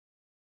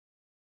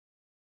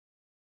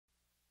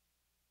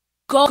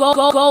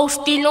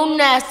Ghosty, no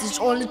nasties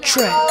on the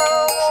track.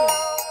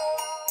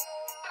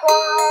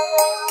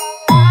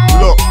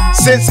 Look,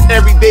 since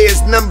every day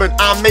is numbered,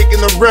 I'm making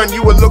a run.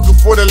 You were looking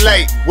for the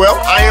light. Well,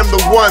 I am the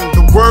one.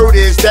 The word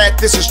is that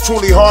this is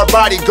truly hard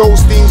body.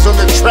 Ghosties on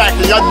the track,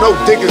 and y'all know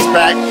Digger's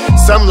back.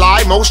 Some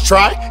lie, most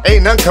try.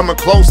 Ain't none coming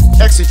close.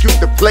 Execute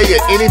the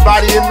player,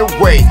 anybody in the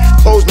way.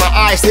 Close my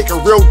eyes, take a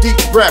real deep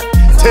breath.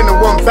 10 to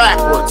 1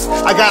 backwards.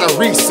 I gotta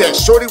reset.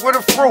 Shorty with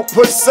a fruit,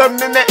 put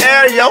something in the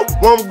air, yo.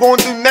 What I'm going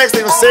through next,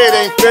 they gon' say it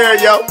ain't fair,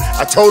 yo.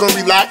 I told him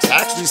relax,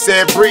 I actually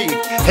said breathe.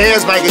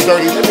 Hands might get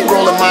dirty, let me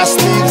roll in my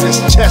sleeves. It's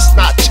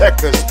chestnut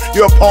checkers,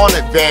 your pawn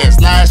advance.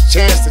 Last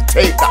chance to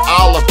take the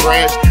olive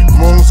branch.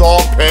 Moon's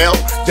all pale,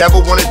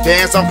 devil wanna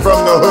dance. I'm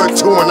from the hood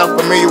too, and I'm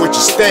familiar with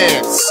your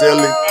stance,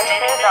 silly.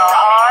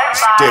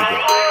 Digger.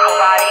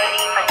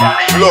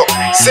 Look,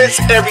 since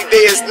every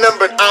day is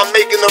numbered, I'm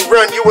making a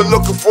run. You were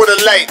looking for the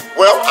light.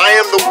 Well, I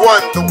am the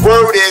one. The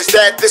word is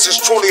that this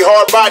is truly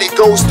hard body.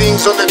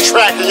 Ghosties on the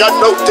track, and y'all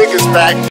know Digger's back.